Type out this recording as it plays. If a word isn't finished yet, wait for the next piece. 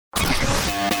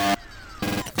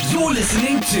You're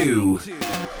listening to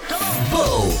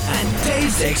Bull and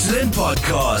Dave's Excellent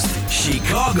Podcast,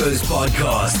 Chicago's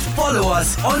podcast. Follow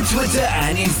us on Twitter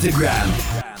and Instagram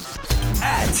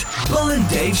at Bull and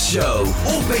Dave Show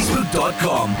or Facebook.com/The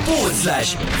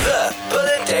Bull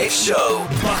and Dave Show.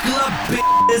 Buckle up,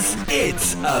 bitches.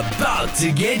 It's about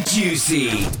to get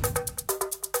juicy.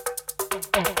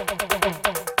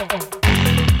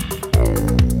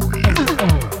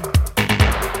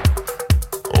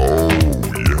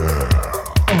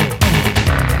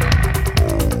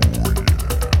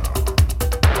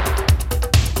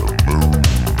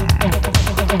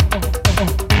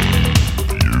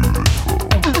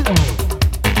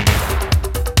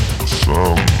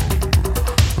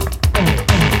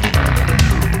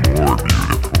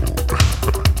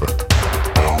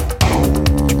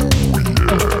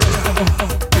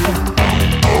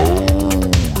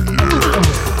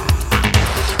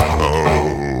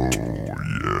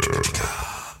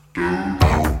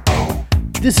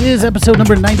 This is episode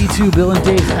number 92, Bill and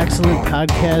Dave's Excellent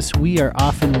Podcast. We are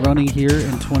off and running here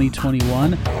in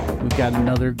 2021. We've got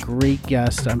another great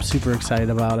guest I'm super excited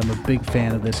about. I'm a big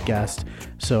fan of this guest.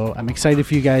 So I'm excited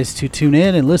for you guys to tune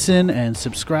in and listen and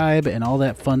subscribe and all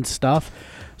that fun stuff.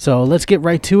 So let's get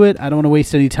right to it. I don't want to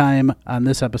waste any time on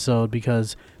this episode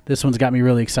because this one's got me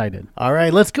really excited. All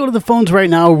right, let's go to the phones right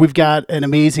now. We've got an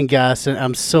amazing guest, and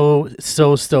I'm so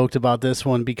stoked about this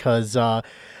one because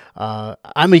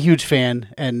I'm a huge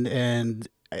fan, and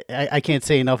I can't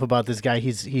say enough about this guy.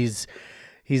 He's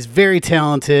very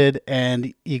talented,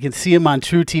 and you can see him on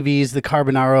True TV's The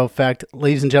Carbonaro Effect.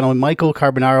 Ladies and gentlemen, Michael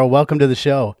Carbonaro, welcome to the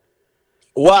show.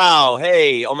 Wow.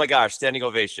 Hey. Oh my gosh. Standing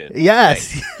ovation.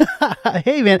 Yes.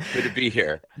 Hey, man. Good to be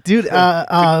here. Dude.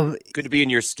 Good to be in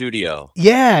your studio.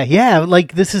 Yeah.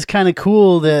 Like, this is kind of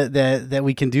cool that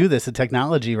we can do this, the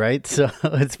technology, right? So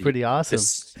it's pretty awesome.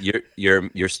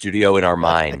 Your studio in our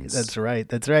minds. That's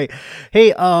right.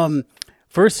 Hey,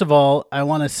 first of all, I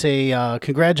want to say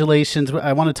congratulations.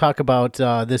 I want to talk about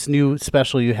this new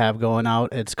special you have going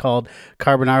out. It's called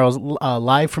Carbonaro's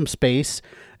Live from Space,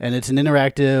 and it's an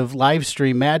interactive live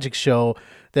stream magic show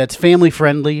that's family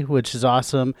friendly, which is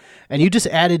awesome. And you just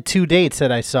added 2 dates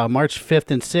that I saw, March 5th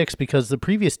and 6th, because the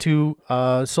previous two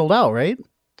sold out, right?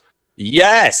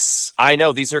 Yes, I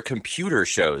know. These are computer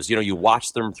shows. You know, you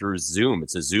watch them through Zoom.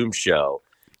 It's a Zoom show.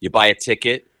 You buy a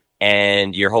ticket,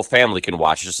 and your whole family can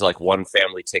watch. It's just like one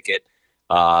family ticket.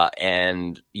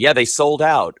 And yeah, they sold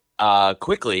out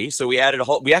quickly. So we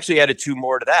actually added 2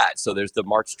 more to that. So there's the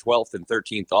March 12th and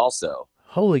 13th also.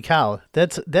 Holy cow.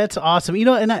 That's awesome. You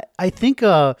know, and I think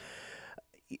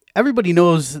everybody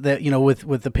knows that, you know,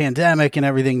 with the pandemic and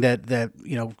everything that,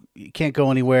 you know, you can't go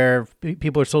anywhere.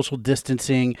 People are social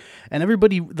distancing, and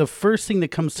everybody, the first thing that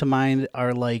comes to mind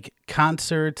are like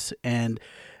concerts and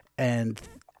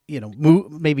you know,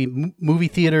 maybe movie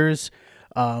theaters,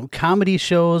 comedy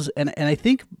shows. And I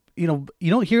think, you know,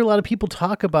 you don't hear a lot of people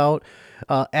talk about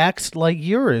acts like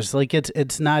yours. Like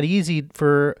it's not easy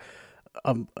for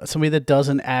somebody that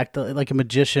doesn't act like a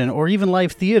magician or even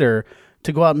live theater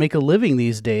to go out and make a living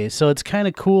these days. So it's kind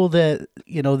of cool that,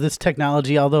 you know, this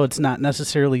technology, although it's not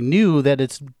necessarily new, that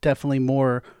it's definitely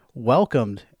more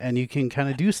welcomed and you can kind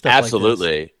of do stuff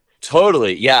Absolutely. like this.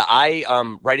 Totally. Yeah. I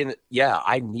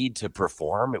need to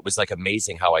perform. It was like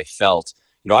amazing how I felt.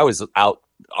 You know, I was out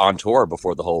on tour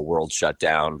before the whole world shut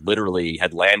down, literally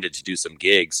had landed to do some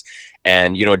gigs.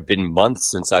 And, you know, it'd been months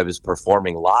since I was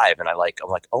performing live. And I'm like,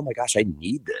 oh my gosh, I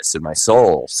need this in my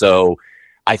soul. So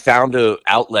I found an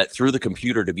outlet through the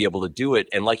computer to be able to do it.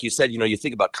 And like you said, you know, you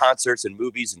think about concerts and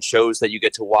movies and shows that you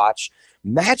get to watch.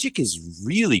 Magic is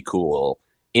really cool,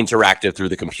 interactive through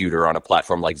the computer on a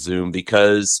platform like Zoom,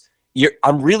 because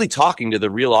I'm really talking to the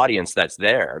real audience that's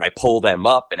there, and I pull them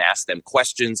up and ask them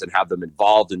questions and have them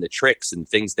involved in the tricks, and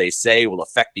things they say will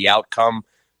affect the outcome.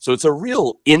 So it's a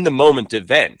real in the moment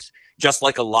event, just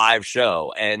like a live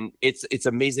show. And it's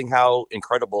amazing how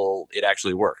incredible it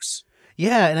actually works.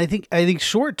 Yeah, and I think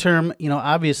short term, you know,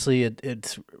 obviously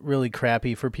it's really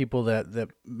crappy for people that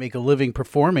make a living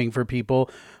performing for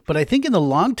people. But I think in the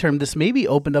long term, this maybe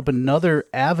opened up another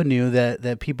avenue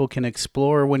that people can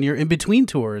explore when you're in between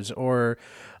tours, or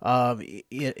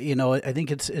you know, I think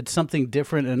it's something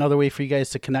different, another way for you guys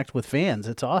to connect with fans.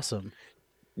 It's awesome.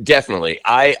 Definitely.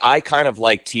 I kind of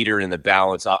like teeter in the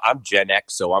balance. I'm Gen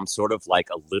X, so I'm sort of like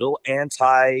a little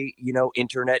anti, you know,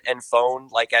 internet and phone,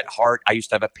 like at heart. I used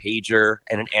to have a pager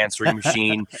and an answering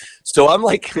machine. So I'm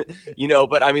like, you know,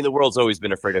 but I mean, the world's always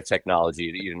been afraid of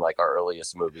technology. Even like our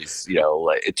earliest movies, you know,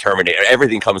 like Terminator,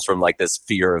 everything comes from like this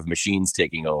fear of machines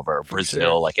taking over,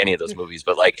 Brazil, like any of those movies.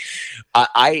 But like,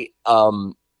 I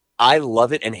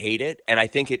love it and hate it. And I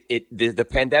think the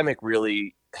pandemic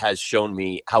really has shown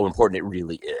me how important it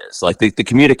really is. Like the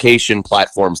communication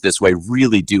platforms this way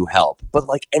really do help. But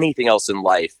like anything else in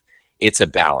life, it's a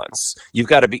balance.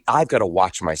 I've got to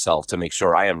watch myself to make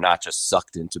sure I am not just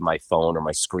sucked into my phone or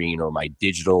my screen or my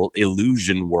digital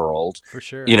illusion world, For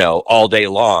sure. all day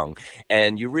long.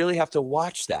 And you really have to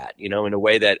watch that, in a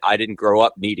way that I didn't grow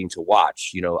up needing to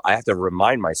watch. I have to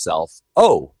remind myself,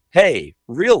 oh, hey,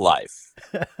 real life.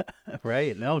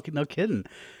 Right. No kidding.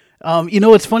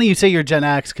 It's funny you say you're Gen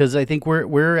X, because I think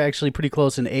we're actually pretty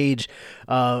close in age,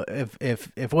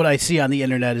 if what I see on the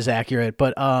internet is accurate.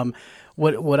 But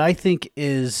what I think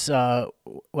is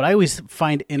what I always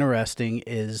find interesting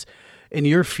is in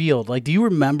your field. Like, do you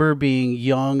remember being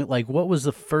young? Like, what was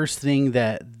the first thing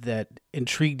that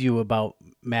intrigued you about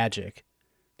magic?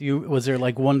 Was there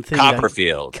like one thing?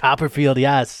 Copperfield,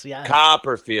 yes.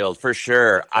 Copperfield for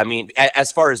sure. I mean,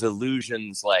 as far as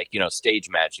illusions, like stage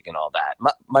magic and all that,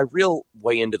 my real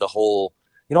way into the whole,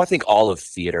 I think all of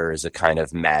theater is a kind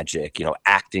of magic.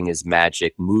 Acting is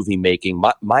magic, movie making.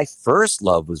 My first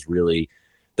love was really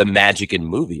the magic in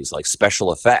movies, like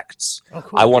special effects. Oh,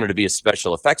 cool. I wanted to be a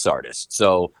special effects artist,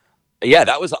 so. Yeah,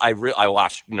 that was I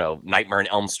watched Nightmare on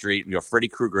Elm Street. Freddy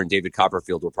Krueger and David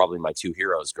Copperfield were probably my two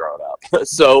heroes growing up.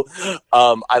 So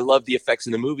I love the effects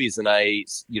in the movies, and I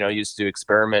used to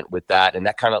experiment with that, and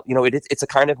that kind of it's a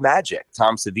kind of magic.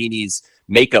 Tom Savini's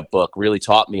makeup book really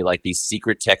taught me like these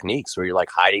secret techniques where you're like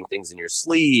hiding things in your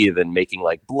sleeve and making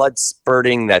like blood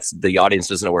spurting that's the audience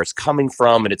doesn't know where it's coming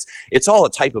from, and it's all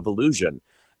a type of illusion.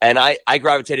 And I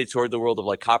gravitated toward the world of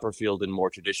like Copperfield and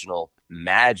more traditional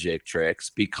magic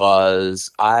tricks because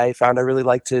I found I really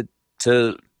like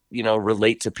to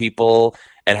relate to people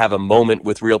and have a moment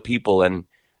with real people. And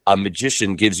a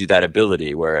magician gives you that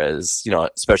ability, whereas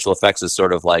special effects is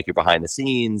sort of like you're behind the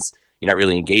scenes, you're not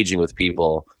really engaging with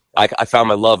people. I found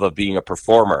my love of being a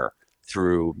performer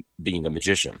through being a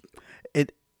magician.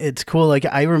 It's cool. Like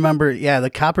I remember, the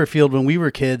Copperfield when we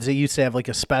were kids, they used to have like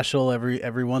a special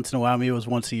every once in a while. Maybe it was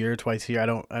once a year, twice a year. I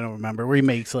don't remember. Where he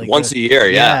makes like once a year.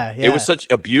 Yeah. Yeah. It was such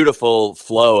a beautiful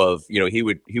flow of he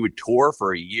would tour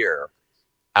for a year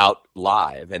out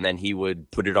live, and then he would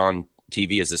put it on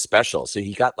TV as a special. So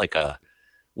he got like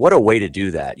what a way to do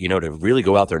that. To really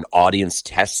go out there and audience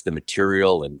test the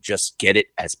material and just get it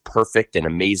as perfect and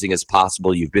amazing as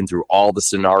possible. You've been through all the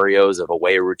scenarios of a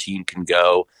way a routine can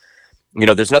go.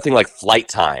 There's nothing like flight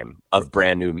time of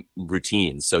brand new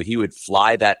routines. So he would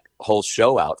fly that whole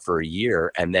show out for a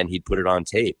year and then he'd put it on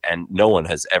tape. And no one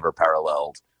has ever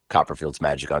paralleled Copperfield's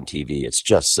magic on TV. It's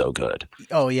just so good.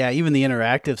 Oh, yeah. Even the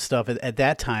interactive stuff at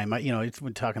that time, we're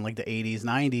talking like the 80s,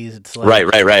 90s. It's like,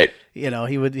 right.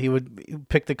 He would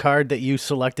pick the card that you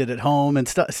selected at home and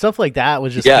stuff like that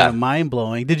was just kind of mind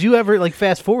blowing. Did you ever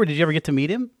fast forward? Did you ever get to meet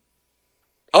him?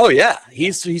 Oh yeah,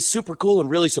 he's super cool and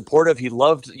really supportive. He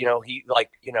loved,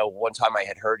 one time I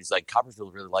had heard he's like,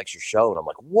 Copperfield really likes your show, and I'm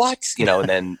like, what? And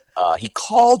then he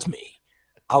called me.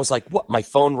 I was like, what? My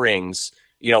phone rings.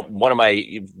 One of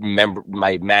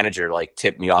my manager like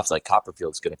tipped me off, like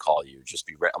Copperfield's going to call you. Just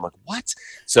be ready. I'm like, what?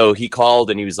 So he called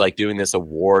and he was like doing this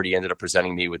award. He ended up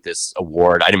presenting me with this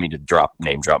award. I didn't mean to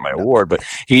name drop my award, but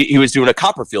he was doing a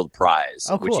Copperfield prize,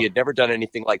 which he had never done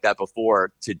anything like that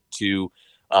before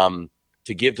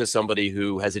to give to somebody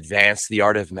who has advanced the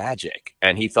art of magic.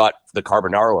 And he thought the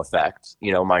Carbonaro Effect,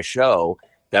 my show,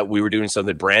 that we were doing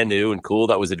something brand new and cool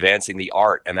that was advancing the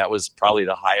art. And that was probably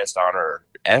the highest honor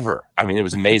ever. I mean, it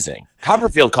was amazing.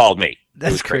 Copperfield called me.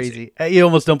 That's crazy. You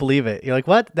almost don't believe it. You're like,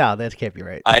 what? No, that can't be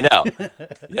right. I know.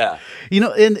 Yeah.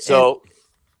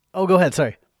 Oh, go ahead.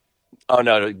 Sorry. Oh,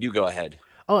 no, you go ahead.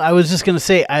 Oh, I was just going to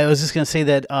say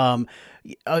that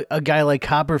a guy like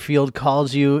Copperfield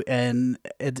calls you and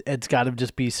it's got to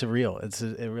just be surreal.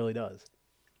 It really does.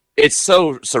 It's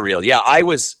so surreal. Yeah,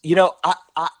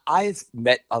 I've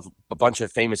met a bunch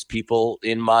of famous people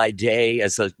in my day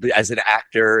as an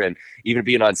actor, and even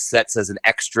being on sets as an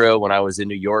extra when I was in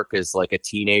New York as like a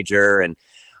teenager. And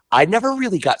I never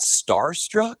really got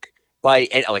starstruck by,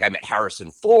 like, I met Harrison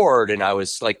Ford and I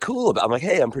was like I'm like,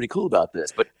 hey, I'm pretty cool about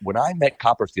this. But when I met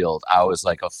Copperfield, I was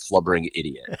like a flubbering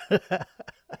idiot.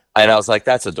 And I was like,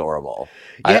 that's adorable.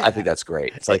 Yeah. I think that's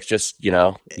great. It's like, just,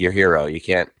 your hero. You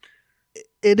can't.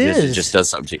 It just does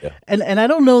something to you. And I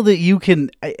don't know that you can,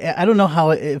 I don't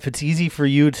know if it's easy for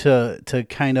you to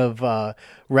kind of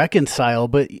reconcile,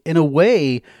 but in a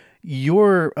way,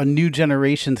 you're a new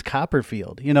generation's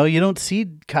Copperfield. You don't see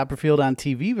Copperfield on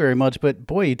TV very much, but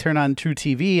boy, you turn on True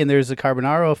TV and there's the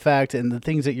Carbonaro Effect and the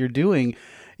things that you're doing.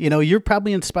 You're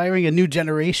probably inspiring a new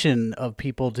generation of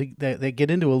people that get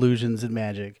into illusions and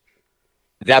magic.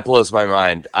 That blows my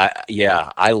mind.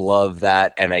 I love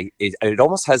that, and it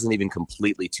almost hasn't even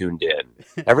completely tuned in.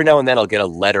 Every now and then, I'll get a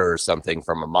letter or something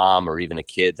from a mom or even a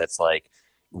kid that's like,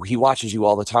 "He watches you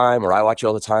all the time," or "I watch you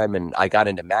all the time, and I got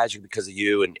into magic because of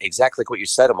you." And exactly like what you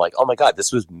said, I'm like, "Oh my God,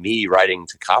 this was me writing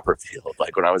to Copperfield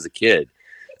like when I was a kid."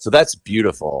 So that's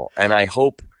beautiful, and I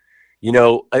hope,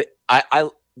 I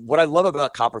what I love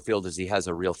about Copperfield is he has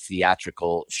a real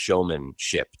theatrical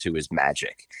showmanship to his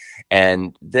magic.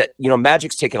 And that,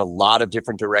 magic's taken a lot of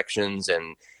different directions,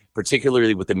 and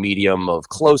particularly with the medium of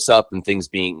close up and things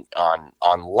being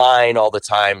online all the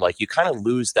time, like you kind of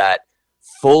lose that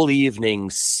full evening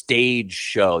stage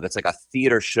show that's like a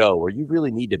theater show where you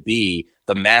really need to be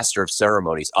the master of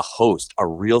ceremonies, a host, a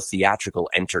real theatrical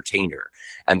entertainer.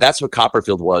 And that's what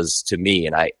Copperfield was to me.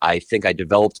 And I think I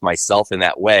developed myself in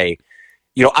that way.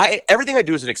 Everything I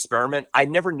do is an experiment. I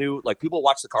never knew, like, people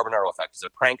watch the Carbonaro Effect as a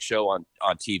prank show on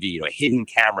TV, a hidden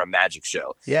camera magic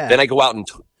show. Yeah. Then I go out and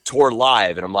tour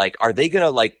live, and I'm like, are they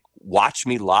gonna like watch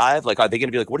me live? Like, are they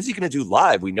gonna be like, what is he gonna do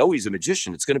live? We know he's a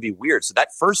magician. It's gonna be weird. So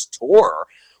that first tour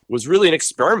was really an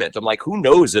experiment. I'm like, who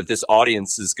knows if this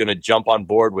audience is gonna jump on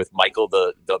board with Michael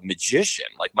the magician,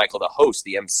 like Michael the host,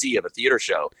 the MC of a theater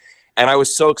show. And I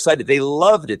was so excited. They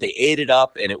loved it. They ate it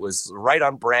up, and it was right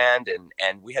on brand.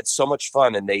 And we had so much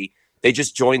fun. And they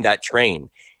just joined that train.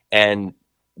 And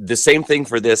the same thing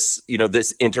for this,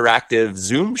 this interactive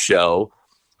Zoom show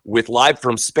with Live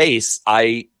from Space.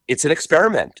 It's an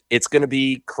experiment. It's going to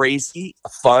be crazy,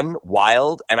 fun,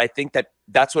 wild. And I think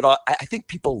that's what I think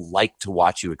people like to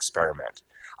watch you experiment.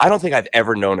 I don't think I've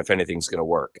ever known if anything's going to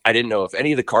work. I didn't know if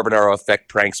any of the Carbonaro Effect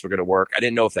pranks were going to work. I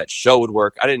didn't know if that show would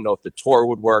work. I didn't know if the tour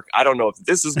would work. I don't know if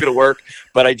this is going to work,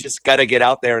 but I just got to get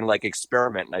out there and like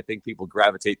experiment. And I think people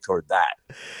gravitate toward that.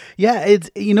 Yeah, it's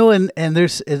and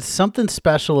it's something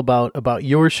special about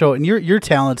your show and your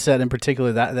talent set in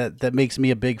particular that makes me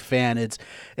a big fan.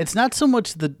 It's not so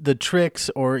much the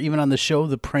tricks or even on the show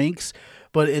the pranks,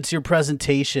 but it's your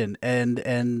presentation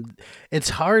and it's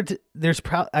hard.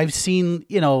 I've seen,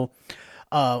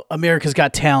 America's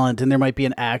Got Talent, and there might be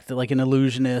an act like an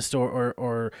illusionist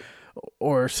or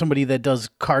somebody that does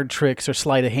card tricks or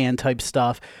sleight of hand type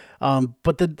stuff.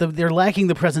 But they're lacking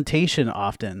the presentation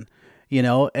often,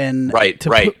 and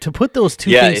to put those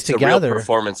two things together. Yeah, it's a real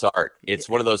performance art. It's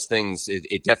one of those things.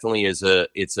 It definitely is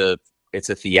it's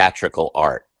a theatrical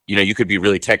art. You could be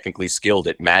really technically skilled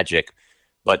at magic,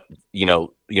 but you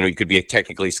could be a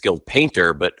technically skilled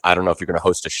painter, but I don't know if you're going to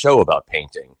host a show about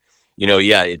painting.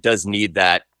 It does need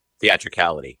that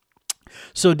theatricality.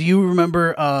 So do you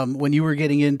remember when you were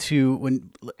getting into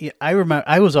I remember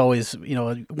I was always,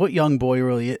 what young boy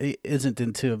really isn't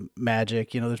into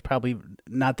magic? There's probably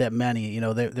not that many,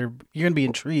 you're going to be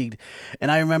intrigued. And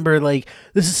I remember like,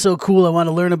 this is so cool. I want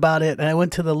to learn about it. And I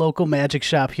went to the local magic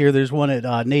shop here. There's one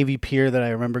at Navy Pier that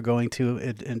I remember going to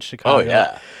in Chicago. Oh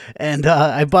yeah. And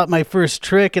I bought my first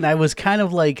trick, and I was kind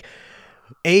of like,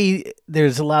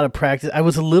 there's a lot of practice. I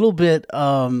was a little bit,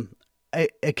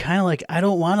 I kind of like, I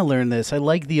don't want to learn this. I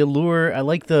like the allure. I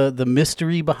like the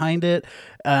mystery behind it.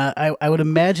 I would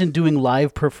imagine doing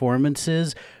live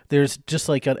performances. There's just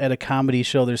like at a comedy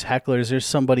show, there's hecklers. There's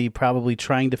somebody probably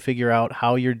trying to figure out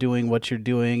how you're doing what you're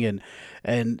doing.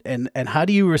 And how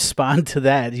do you respond to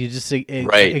that? You just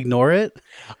ignore it?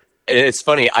 It's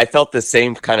funny. I felt the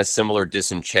same kind of similar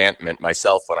disenchantment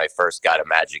myself when I first got a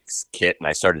magic kit and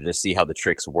I started to see how the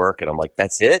tricks work. And I'm like,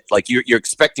 that's it? Like you're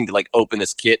expecting to like open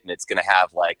this kit and it's going to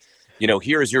have like,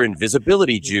 here is your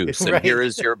invisibility juice and Right. here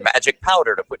is your magic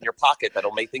powder to put in your pocket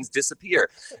that'll make things disappear.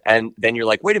 And then you're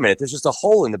like, wait a minute, there's just a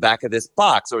hole in the back of this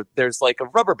box, or there's like a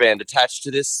rubber band attached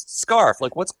to this scarf.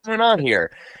 Like, what's going on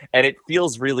here? And it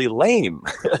feels really lame.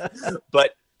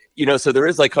 But so there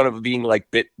is like kind of being like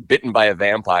bitten by a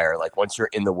vampire. Like once you're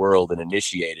in the world and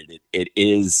initiated, it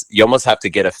is, you almost have to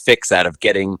get a fix out of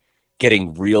getting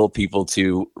real people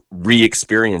to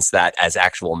re-experience that as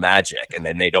actual magic. And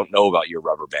then they don't know about your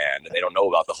rubber band and they don't know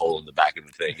about the hole in the back of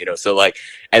the thing, So like,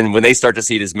 and when they start to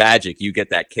see it as magic, you get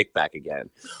that kickback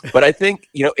again. But I think,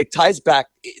 it ties back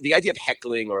the idea of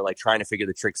heckling or like trying to figure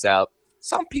the tricks out.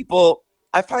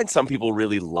 I find some people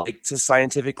really like to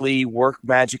scientifically work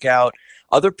magic out.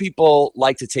 Other people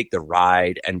like to take the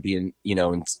ride and be in,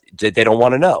 and they don't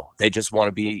want to know. They just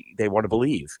want to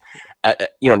believe,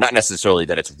 not necessarily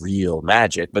that it's real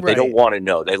magic, but They don't want to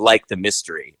know. They like the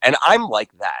mystery. And I'm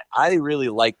like that. I really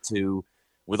like to,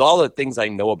 with all the things I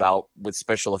know about with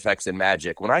special effects and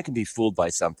magic, when I can be fooled by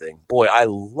something, boy, I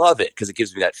love it because it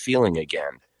gives me that feeling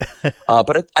again.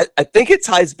 But I think it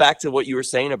ties back to what you were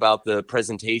saying about the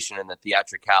presentation and the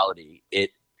theatricality.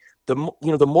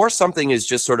 The more something is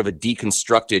just sort of a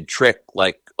deconstructed trick,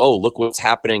 like oh, look what's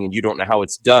happening, and you don't know how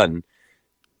it's done,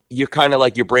 you're kind of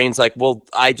like, your brain's like, well,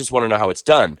 I just want to know how it's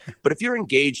done. But if you're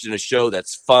engaged in a show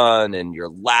that's fun and you're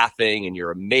laughing and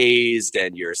you're amazed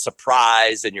and you're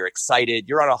surprised and you're excited,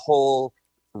 you're on a whole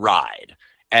ride.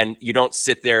 And you don't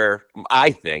sit there,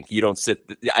 I think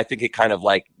it kind of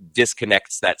like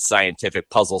disconnects that scientific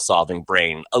puzzle solving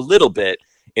brain a little bit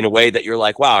in a way that you're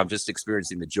like, wow, I'm just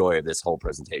experiencing the joy of this whole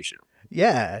presentation.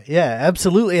 Yeah,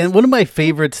 absolutely. And one of my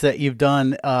favorites that you've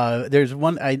done, there's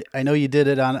one, I know you did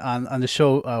it on the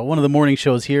show, one of the morning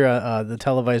shows here, the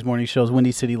televised morning shows,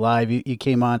 Windy City Live, you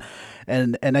came on,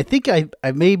 and I think I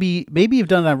maybe you've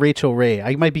done it on Rachel Ray.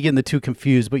 I might be getting the two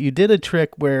confused, but you did a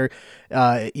trick where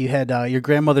you had your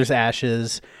grandmother's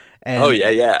ashes. And,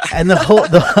 and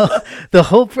the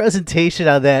whole presentation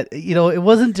on that, it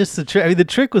wasn't just the trick. I mean, the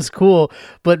trick was cool,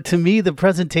 but to me, the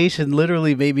presentation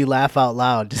literally made me laugh out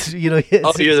loud. Oh,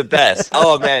 you're the best.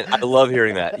 Oh man, I love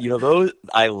hearing that.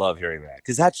 I love hearing that,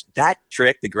 because that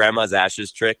trick, the grandma's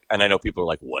ashes trick, and I know people are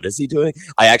like, what is he doing?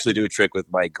 I actually do a trick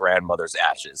with my grandmother's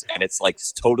ashes, and it's like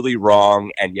totally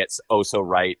wrong and yet oh so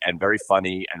right, and very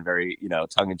funny and very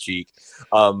tongue in cheek,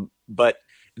 but.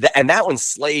 And that one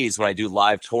slays when I do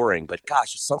live touring, but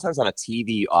gosh, sometimes on a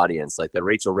TV audience, like the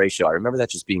Rachel Ray show, I remember that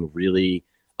just being really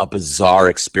a bizarre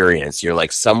experience. You're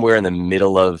like somewhere in the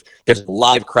middle of, there's a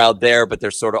live crowd there, but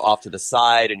they're sort of off to the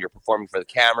side, and you're performing for the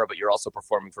camera, but you're also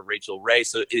performing for Rachel Ray.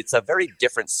 So it's a very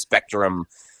different spectrum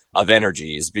of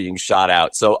energies being shot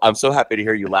out. So I'm so happy to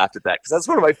hear you laughed at that, because that's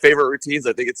one of my favorite routines.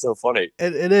 I think it's so funny.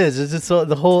 It is. It's just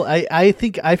the whole. I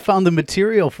think I found the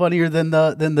material funnier than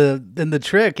the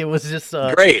trick. It was just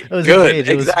great. It was good.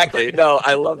 Exactly. No,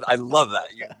 I love that.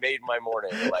 You made my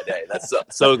morning and my day. That's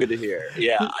so good to hear.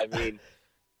 Yeah, I mean,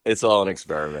 it's all an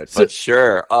experiment, but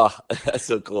sure. Oh, that's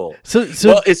so cool. So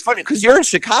well, it's funny because you're in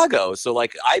Chicago, so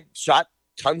like I shot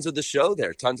tons of the show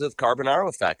there, tons of Carbonaro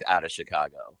Effect out of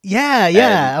Chicago. Yeah.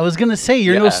 And, I was gonna say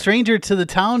you're no stranger to the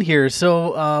town here,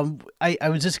 so I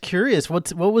was just curious,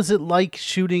 what was it like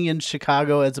shooting in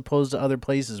Chicago as opposed to other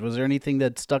places? Was there anything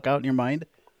that stuck out in your mind?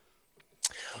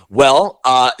 Well,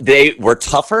 they were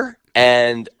tougher,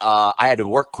 and I had to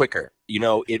work quicker.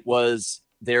 It was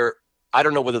there. I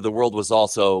don't know whether the world was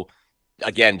also,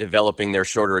 again, developing their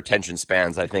shorter attention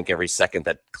spans. I think every second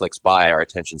that clicks by, our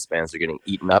attention spans are getting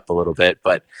eaten up a little bit.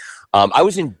 But I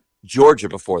was in Georgia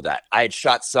before that. I had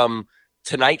shot some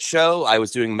Tonight Show. I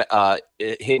was doing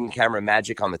hidden camera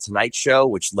magic on the Tonight Show,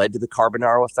 which led to the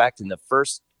Carbonaro Effect. And the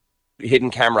first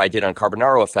hidden camera I did on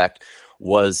Carbonaro Effect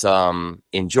was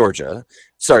in Georgia.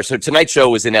 Sorry, so Tonight Show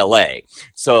was in LA.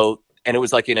 And it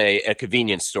was like in a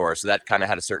convenience store. So that kind of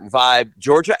had a certain vibe.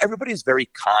 Georgia, everybody is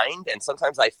very kind. And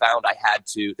sometimes I found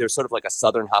there's sort of like a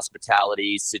Southern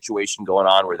hospitality situation going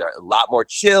on where they're a lot more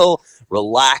chill,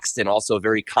 relaxed, and also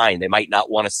very kind. They might not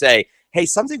want to say, hey,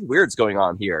 something weird's going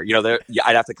on here.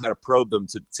 I'd have to kind of probe them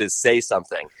to say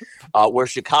something. Where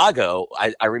Chicago,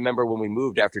 I remember when we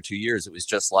moved after 2 years, it was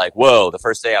just like, whoa, the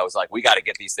first day I was like, we got to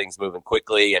get these things moving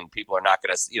quickly, and people are not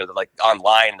going to, they're like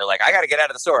online, and they're like, I got to get out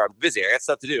of the store. I'm busy. I got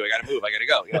stuff to do. I got to move. I got to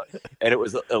go. And it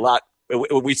was a lot.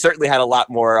 We certainly had a lot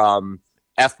more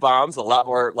F-bombs, a lot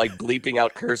more like bleeping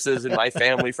out curses in my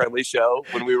family-friendly show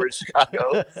when we were in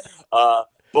Chicago.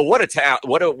 But what a town!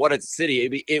 What a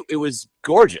city! It was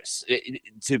gorgeous.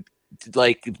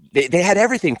 They had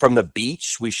everything from the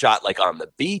beach. We shot like on the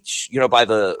beach, by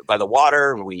the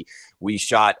water, and we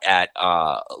shot at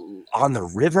on the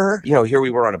river. Here we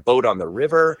were on a boat on the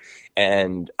river,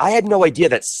 and I had no idea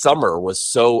that summer was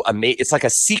so amazing. It's like a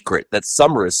secret that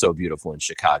summer is so beautiful in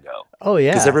Chicago. Oh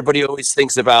yeah, because everybody always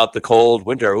thinks about the cold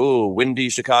winter. Ooh, windy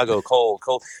Chicago, cold.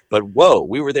 But whoa,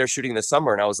 we were there shooting in the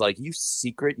summer, and I was like, you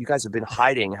guys have been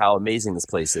hiding how amazing this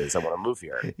place is. I want to move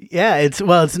here. Yeah, it's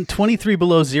 23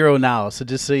 below zero now. So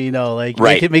just so you know, like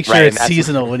make sure it's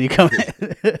seasonal when you come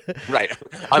in. Right.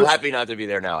 I'm happy not to be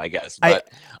there now, I guess. But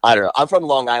I don't know. I'm from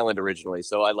Long Island originally,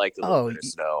 so I liked a little bit of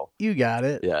snow. You got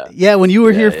it. Yeah. When you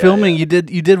were here filming, you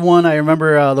did one. I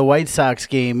remember the White Sox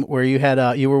game where you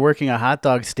had you were working a hot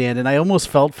dog stand, and I almost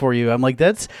felt for you. I'm like,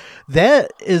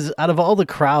 that is out of all the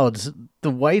crowds, the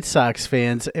White Sox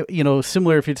fans,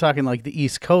 similar if you're talking like the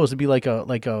East Coast, it'd be like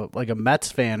a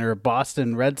Mets fan or a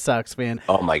Boston Red Sox fan.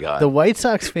 Oh my God. The White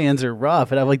Sox fans are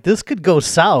rough, and I'm like, this could go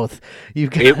south.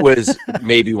 It was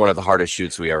maybe one of the hardest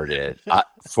shoots we ever did,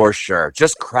 for sure.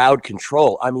 Just crowd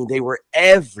control. I mean, they were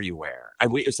everywhere.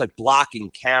 It's like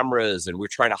blocking cameras, and we're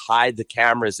trying to hide the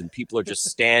cameras, and people are just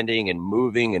standing and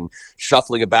moving and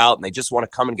shuffling about, and they just want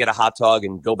to come and get a hot dog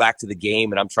and go back to the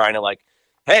game. And I'm trying to like,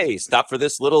 hey, stop for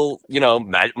this little,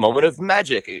 moment of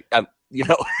magic.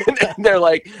 and they're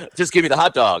like, just give me the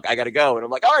hot dog. I got to go. And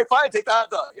I'm like, all right, fine, take the hot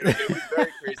dog. It was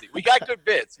very crazy. We got good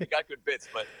bits,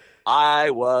 but I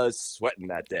was sweating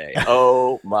that day.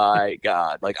 Oh my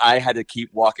God. Like I had to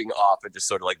keep walking off and just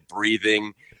sort of like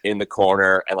breathing in the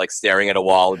corner and like staring at a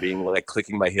wall and being like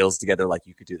clicking my heels together. Like,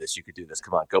 you could do this.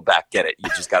 Come on, go back, get it. You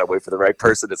just got to wait for the right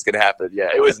person. It's going to happen. Yeah,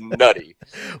 it was nutty,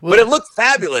 but it looked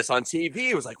fabulous on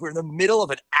TV. It was like, we're in the middle of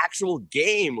an actual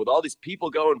game with all these people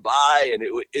going by, and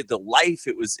it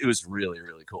was really,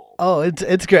 really cool. Oh,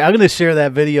 it's great. I'm going to share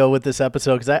that video with this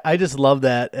episode because I just love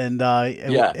that. And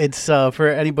it's for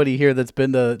anybody here that's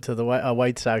been to the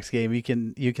White Sox game, you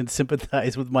can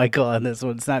sympathize with Michael on this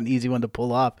one. It's not an easy one to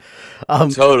pull off.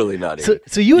 Totally nutty.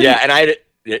 So you and I had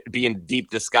to be in deep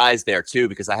disguise there too,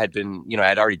 because I had been,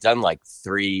 I'd already done like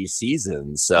 3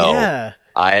 seasons. So yeah.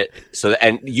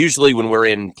 And usually when we're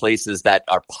in places that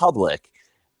are public,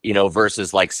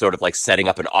 versus like sort of like setting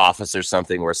up an office or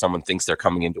something where someone thinks they're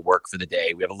coming into work for the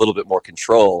day, we have a little bit more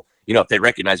control. If they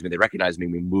recognize me,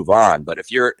 we move on. But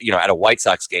if you're, at a White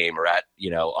Sox game or at,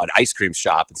 an ice cream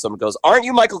shop and someone goes, "Aren't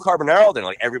you Michael Carbonaro?" Then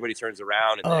like everybody turns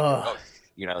around and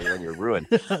then you're ruined.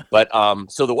 But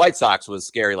so the White Sox was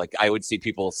scary. Like I would see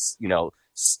people,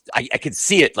 I could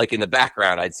see it like in the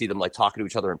background. I'd see them like talking to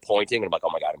each other and pointing. And I'm like, oh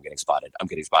my God, I'm getting spotted. I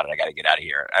got to get out of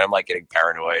here. And I'm like getting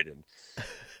paranoid. And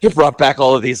it brought back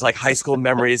all of these like high school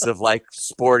memories of like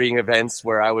sporting events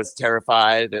where I was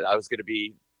terrified that I was going to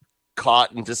be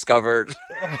caught and discovered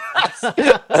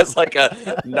as like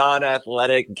a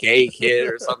non-athletic gay kid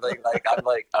or something. Like I'm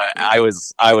like I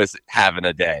was having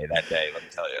a day that day, let me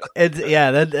tell you.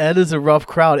 That is a rough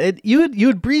crowd. You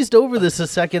had breezed over this a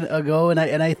second ago, and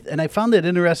I found that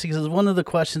interesting because one of the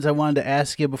questions I wanted to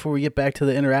ask you before we get back to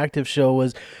the interactive show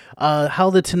was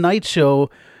how the Tonight Show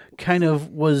kind of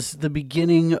was the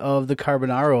beginning of the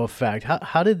Carbonaro effect.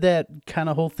 How did that kind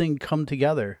of whole thing come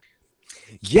together?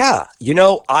 Yeah,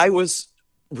 I was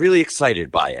really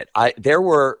excited by it. There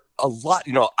were a lot,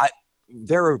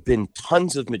 there have been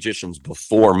tons of magicians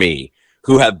before me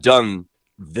who have done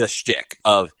the shtick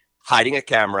of hiding a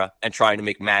camera and trying to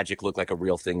make magic look like a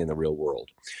real thing in the real world.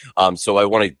 So I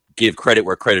want to give credit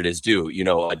where credit is due.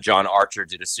 John Archer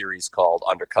did a series called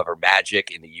Undercover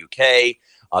Magic in the UK.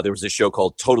 There was a show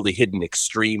called Totally Hidden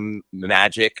Extreme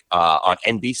Magic on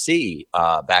NBC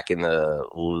back in the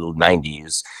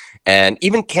 90s. And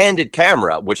even Candid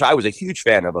Camera, which I was a huge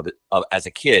fan of as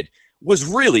a kid, was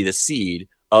really the seed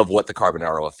of what the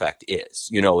Carbonaro effect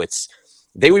is.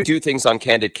 They would do things on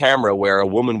Candid Camera where a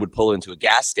woman would pull into a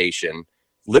gas station,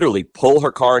 literally pull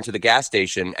her car into the gas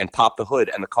station and pop the hood,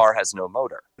 and the car has no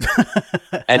motor.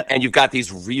 and you've got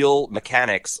these real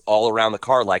mechanics all around the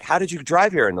car. Like, how did you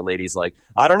drive here? And the lady's like,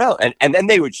 I don't know. And then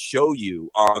they would show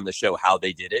you on the show how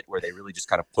they did it, where they really just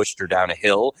kind of pushed her down a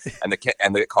hill and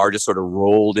the car just sort of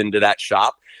rolled into that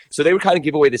shop. So they would kind of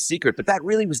give away the secret, but that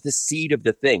really was the seed of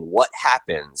the thing. What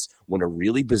happens when a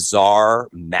really bizarre,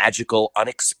 magical,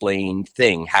 unexplained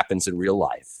thing happens in real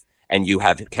life and you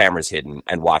have cameras hidden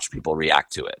and watch people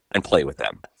react to it and play with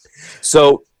them?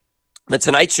 So the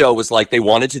Tonight Show was like, they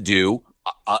wanted to do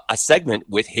a segment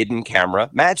with hidden camera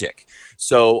magic.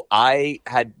 So I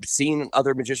had seen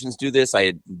other magicians do this. I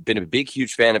had been a big,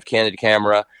 huge fan of Candid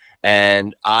Camera,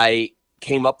 and I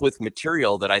came up with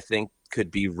material that I think could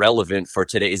be relevant for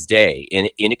today's day.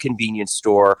 In a convenience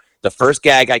store, the first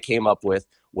gag I came up with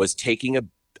was taking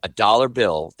a dollar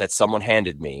bill that someone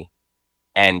handed me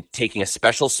and taking a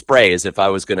special spray as if I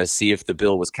was going to see if the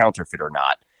bill was counterfeit or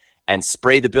not, and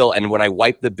spray the bill. And when I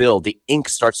wipe the bill, the ink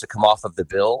starts to come off of the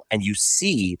bill, and you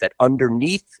see that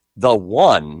underneath the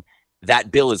one,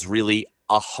 that bill is really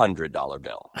 $100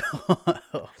 bill.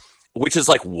 Which is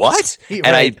like, what? Right.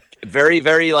 And I very,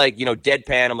 very like,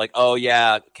 deadpan. I'm like, oh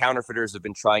yeah, counterfeiters have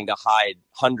been trying to hide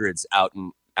hundreds out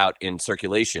in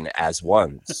circulation as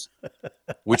ones,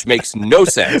 which makes no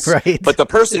sense. Right. But the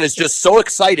person is just so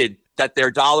excited that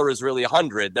their dollar is really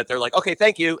 100 that they're like, okay,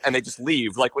 thank you. And they just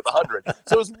leave like with 100.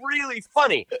 So it was really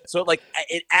funny. So like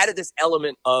it added this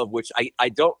element of which I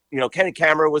don't, Candid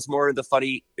Camera was more in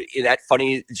that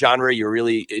funny genre. You're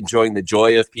really enjoying the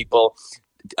joy of people,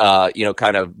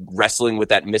 kind of wrestling with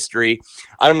that mystery.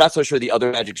 I'm not so sure the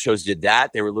other magic shows did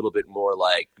that. They were a little bit more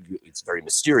like, it's very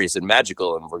mysterious and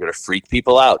magical, and we're going to freak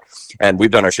people out. And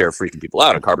we've done our share of freaking people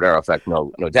out in Carbonaro Effect,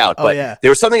 no doubt. Oh, but yeah. There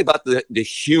was something about the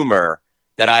humor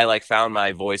that I like found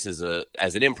my voice as an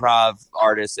improv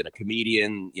artist and a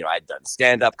comedian. I'd done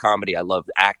stand-up comedy. I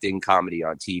loved acting comedy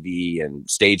on TV and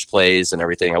stage plays and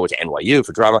everything. I went to NYU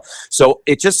for drama. So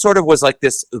it just sort of was like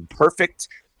this perfect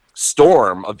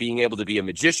storm of being able to be a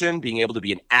magician, being able to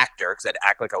be an actor, because I'd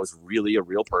act like I was really a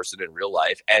real person in real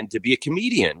life, and to be a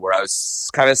comedian where I was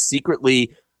kind of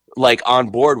secretly like on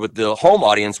board with the home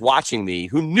audience watching me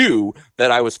who knew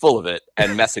that I was full of it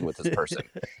and messing with this person.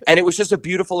 And it was just a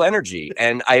beautiful energy.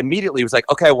 And I immediately was like,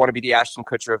 okay, I want to be the Ashton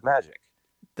Kutcher of magic.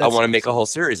 I want to make a whole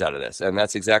series out of this. And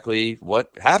that's exactly what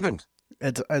happened.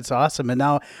 It's awesome. And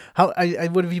now,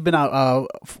 what have you been out?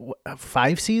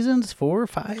 5 seasons, 4 or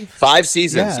 5? 5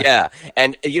 seasons, yeah.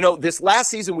 And this last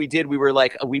season we did, we were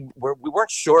like, we weren't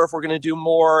sure if we're going to do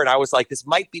more, and I was like, this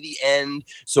might be the end.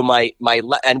 So I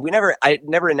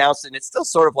never announced it. And it's still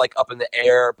sort of like up in the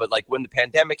air. But like when the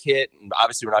pandemic hit, and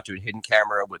obviously we're not doing hidden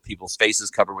camera with people's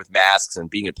faces covered with masks, and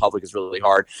being in public is really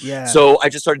hard. Yeah. So I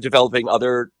just started developing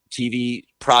other TV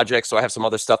projects. So I have some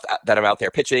other stuff that I'm out there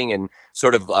pitching, and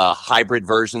sort of hybrid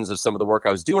versions of some of the work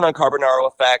I was doing on Carbonaro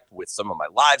Effect with some of my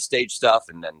live stage stuff.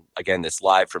 And then again, this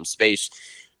Live from Space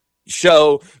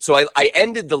show. So I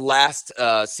ended the last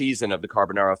season of the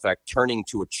Carbonaro Effect turning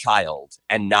to a child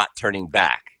and not turning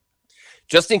back.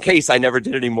 Just in case I never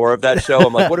did any more of that show,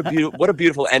 I'm like, what a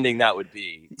beautiful ending that would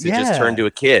be to just turn to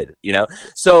a kid,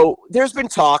 So there's been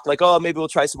talk like, oh, maybe we'll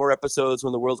try some more episodes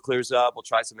when the world clears up. We'll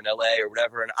try some in LA or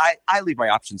whatever. And I leave my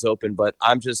options open, but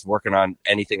I'm just working on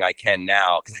anything I can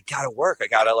now because I gotta work. I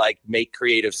gotta like make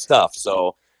creative stuff.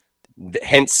 So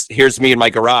hence, here's me in my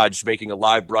garage making a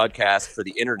live broadcast for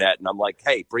the internet. And I'm like,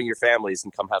 hey, bring your families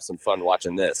and come have some fun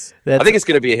watching this. I think it's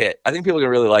going to be a hit. I think people are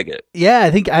going to really like it. Yeah, I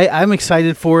think I'm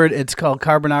excited for it. It's called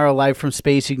Carbonaro Live from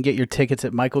Space. You can get your tickets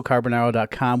at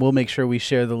michaelcarbonaro.com. We'll make sure we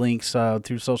share the links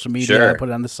through social media. Sure. Put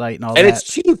it on the site and all that. And it's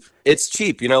cheap. It's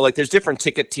cheap, like there's different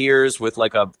ticket tiers with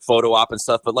like a photo op and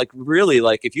stuff. But like really,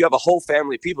 like if you have a whole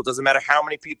family of people, it doesn't matter how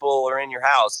many people are in your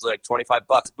house, like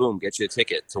 $25, boom, get you a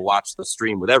ticket to watch the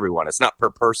stream with everyone. It's not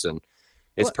per person.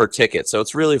 It's per ticket. So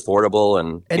it's really affordable.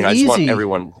 And I just want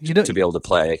everyone to be able to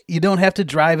play. You don't have to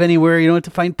drive anywhere. You don't have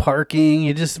to find parking.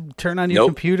 You just turn on your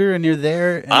computer and you're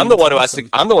there. And I'm the one who has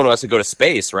to go to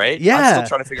space, right? Yeah. I'm still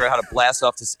trying to figure out how to blast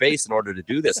off to space in order to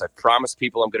do this. I promised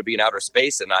people I'm going to be in outer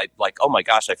space, and I like, oh my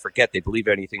gosh, I forget they believe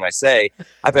anything I say.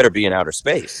 I better be in outer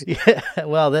space. Yeah.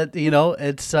 Well, that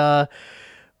it's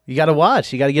you got to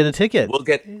watch. You got to get a ticket.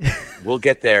 We'll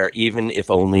get there, even if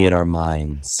only in our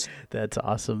minds. That's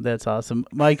awesome. That's awesome.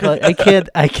 Michael,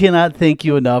 I cannot thank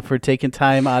you enough for taking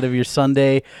time out of your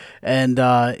Sunday. And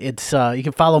you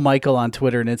can follow Michael on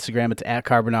Twitter and Instagram. It's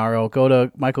 @Carbonaro. Go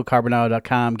to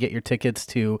michaelcarbonaro.com, get your tickets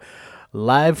to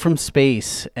Live from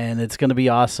Space, and it's going to be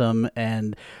awesome.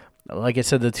 And like I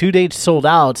said, the 2 dates sold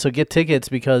out, so get tickets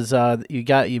because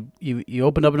you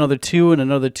opened up another 2 and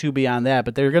another 2 beyond that,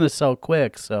 but they're going to sell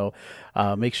quick. So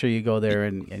make sure you go there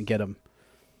and get them.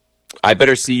 I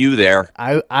better see you there.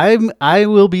 I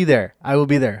will be there. I will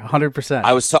be there 100%.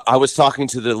 I was talking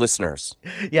to the listeners.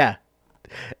 Yeah.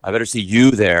 I better see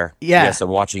you there. Yeah. Yes, I'm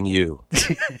watching you.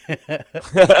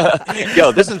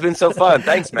 Yo, this has been so fun.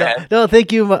 Thanks, man. No,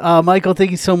 thank you, Michael.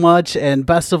 Thank you so much, and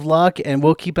best of luck. And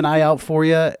we'll keep an eye out for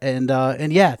you. And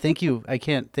yeah, thank you. I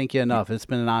can't thank you enough. It's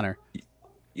been an honor.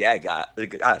 Yeah,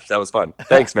 gosh, that was fun.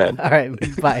 Thanks, man. All right,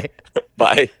 bye.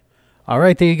 Bye. All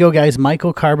right, there you go, guys.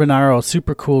 Michael Carbonaro,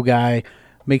 super cool guy.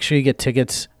 Make sure you get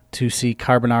tickets to see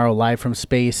Carbonaro Live from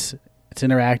Space. It's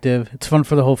interactive. It's fun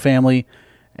for the whole family.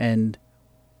 And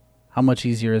how much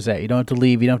easier is that? You don't have to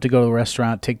leave. You don't have to go to the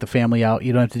restaurant, take the family out.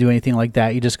 You don't have to do anything like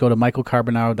that. You just go to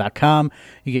michaelcarbonaro.com.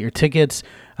 You get your tickets.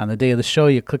 On the day of the show,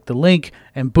 you click the link,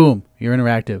 and boom, you're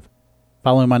interactive.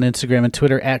 Follow him on Instagram and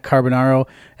Twitter @Carbonaro.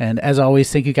 And as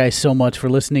always, thank you guys so much for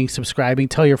listening, subscribing.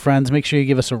 Tell your friends. Make sure you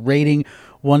give us a rating,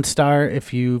 1 star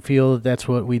if you feel that's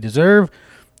what we deserve.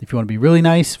 If you want to be really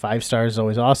nice, 5 stars is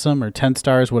always awesome, or 10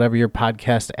 stars, whatever your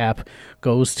podcast app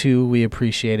goes to. We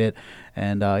appreciate it.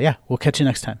 And yeah, we'll catch you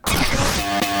next time.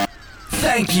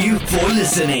 Thank you for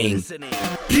listening.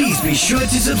 Please be sure to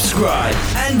subscribe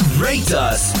and rate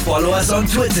us. Follow us on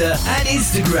Twitter and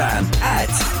Instagram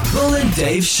 @Bill and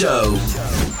Dave Show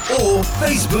or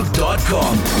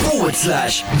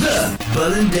Facebook.com/The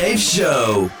Bill and Dave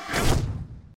Show.